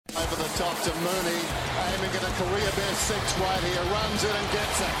off to Mooney, aiming at a career best 6 right here, runs it and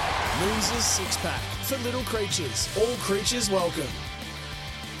gets it. Moons' six-pack for little creatures. All creatures welcome.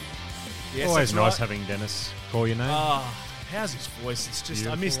 Yes, always nice having Dennis call your name. How's his voice? It's just,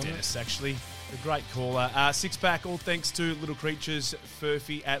 Beautiful, I miss isn't it? Dennis, actually. A great caller. Six-pack, all thanks to Little Creatures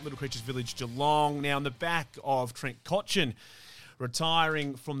Furphy at Little Creatures Village, Geelong. Now, on the back of Trent Cotchin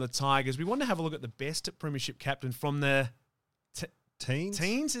retiring from the Tigers, we want to have a look at the best Premiership captain from the Teens?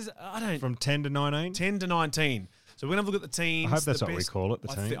 teens. From 10 to 19? 10 to 19. So we're going to look at the teens. I hope that's the what we best- call it, the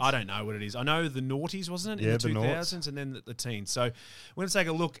teens. I don't know what it is. I know the noughties, wasn't it? Yeah, in the the noughts. 2000s, and then the teens. So we're going to take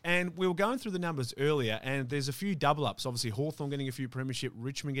a look. And we were going through the numbers earlier, and there's a few double-ups. Obviously, Hawthorn getting a few premiership,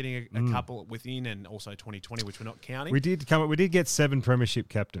 Richmond getting a couple within, and also 2020, which we're not counting. We did get 7 premiership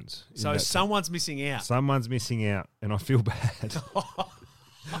captains. in So that someone's missing out. Someone's missing out, and I feel bad.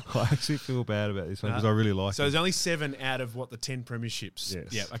 I actually feel bad about this one because I really like So it. there's only 7 out of, the 10 premierships? Yes.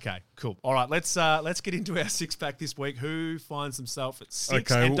 Yeah, okay, cool. All right, let's get into our six-pack this week. Who finds themselves at 6?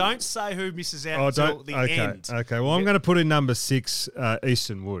 Okay, And well- don't say who misses out until the end. Okay, well, I'm going to put in number 6,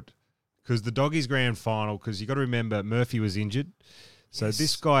 Easton Wood, because the Doggies grand final, because you got to remember Murphy was injured. So Yes.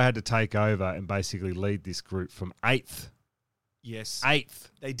 this guy had to take over and basically lead this group from 8th. Yes. 8th.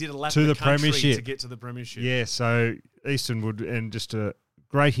 They did a lap To of the the country Premiership. to get to the Premiership. Yeah, so Easton Wood, and just a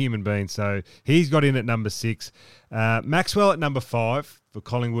great human being. So he's got in at number 6. Maxwell at number 5 for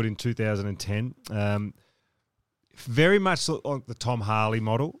Collingwood in 2010. Very much like the Tom Harley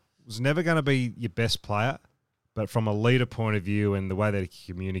model. Was never going to be your best player, but from a leader point of view and the way that he could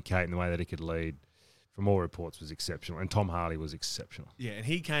communicate and the way that he could lead, from all reports, was exceptional. And Tom Harley was exceptional. Yeah, and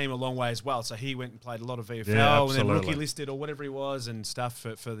he came a long way as well. So he went and played a lot of VFL Yeah, and then absolutely. rookie listed or whatever he was and stuff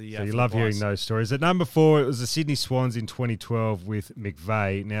for the. So you for love the hearing Pies. those stories. At number 4, it was the Sydney Swans in 2012 with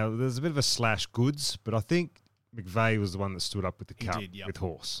McVeigh. Now, there's a bit of a slash goods, but I think McVeigh was the one that stood up with the He cup did, yep. with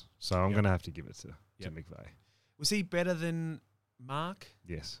Horse. So I'm Yep. going to have to give it to Yep. McVeigh. Was he better than Mark?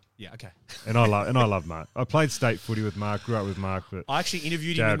 Yes. Yeah. Okay. And I love Mark. I played state footy with Mark, grew up with Mark, but I actually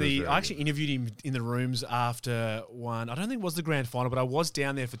interviewed Jared him was very interviewed him in the rooms after one. I don't think it was the grand final, but I was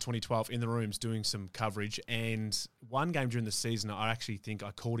down there for 2012 in the rooms doing some coverage. And one game during the season, I actually think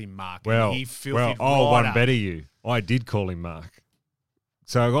I called him Mark. well, and he filthied I'll right one up. better you. I did call him Mark.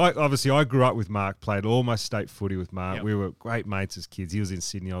 So I grew up with Mark, played all my state footy with Mark. Yep. We were great mates as kids. He was in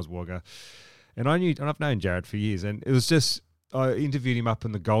Sydney, I was Wagga. And I've known Jared for years. And it was just, I interviewed him up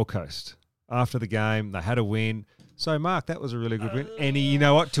in the Gold Coast after the game. They had a win. So, Mark, that was a really good win. And he, you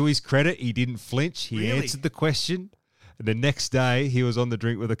know what? To his credit, he didn't flinch. He Really? answered the question. And the next day, he was on the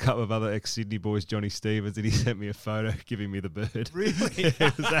drink with a couple of other ex-Sydney boys, Johnny Stevens, and he sent me a photo giving me the bird. Really? It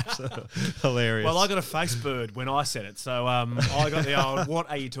was absolutely hilarious. Well, I got a face bird when I said it. So I got the old, what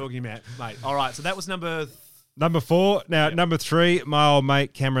are you talking about, mate? All right, so that was number... Number 4. Now, number 3, my old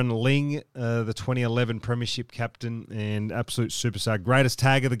mate Cameron Ling, the 2011 Premiership captain and absolute superstar. Greatest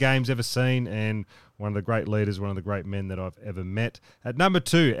tagger the game's ever seen and one of the great leaders, one of the great men that I've ever met. At number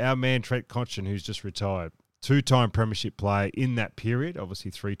 2, our man Trent Cotchin, who's just retired. 2-time Premiership player in that period, obviously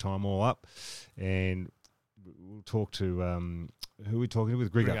 3-time all up. And we'll talk to... who are we talking to?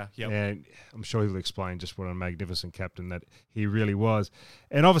 With Grigor. Yep. And I'm sure he'll explain just what a magnificent captain that he really was.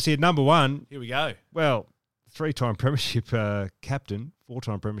 And obviously at number 1, Here we go. well... 3-time Premiership captain,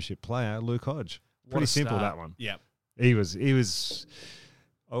 4-time Premiership player, Luke Hodge. What Pretty a simple, start. that one. Yeah. He was.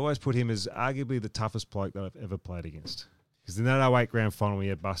 I always put him as arguably the toughest bloke that I've ever played against. Because in that 08 grand final, he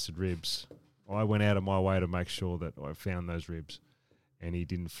had busted ribs. I went out of my way to make sure that I found those ribs, and he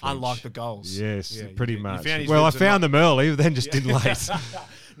didn't flinch. Unlike the goals. Yes, Yeah, pretty you much. found his Well, I ribs and found not- them early, then just didn't late.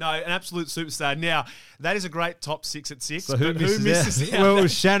 No, an absolute superstar. Now, that is a great top 6 at 6. So who but misses out? Well, it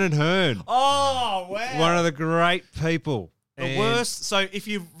was Shannon Hearn, Oh, wow. one of the great people. The And- worst. So if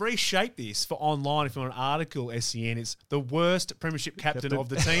you reshape this for online, if you want an article, SCN, it's the worst Premiership captain of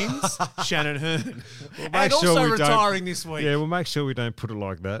the teams, Shannon Hearn. make And sure also we don't- retiring this week. Yeah, we'll make sure we don't put it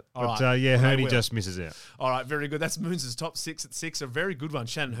like that. All But right. yeah, Well, they Hearney will. just misses out. All right, very good. That's Moons' top 6 at 6. A very good one.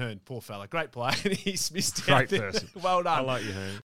 Shannon Hearn, poor fella. Great player. He's missed out Great there. person. Well done. I like you, Hearn.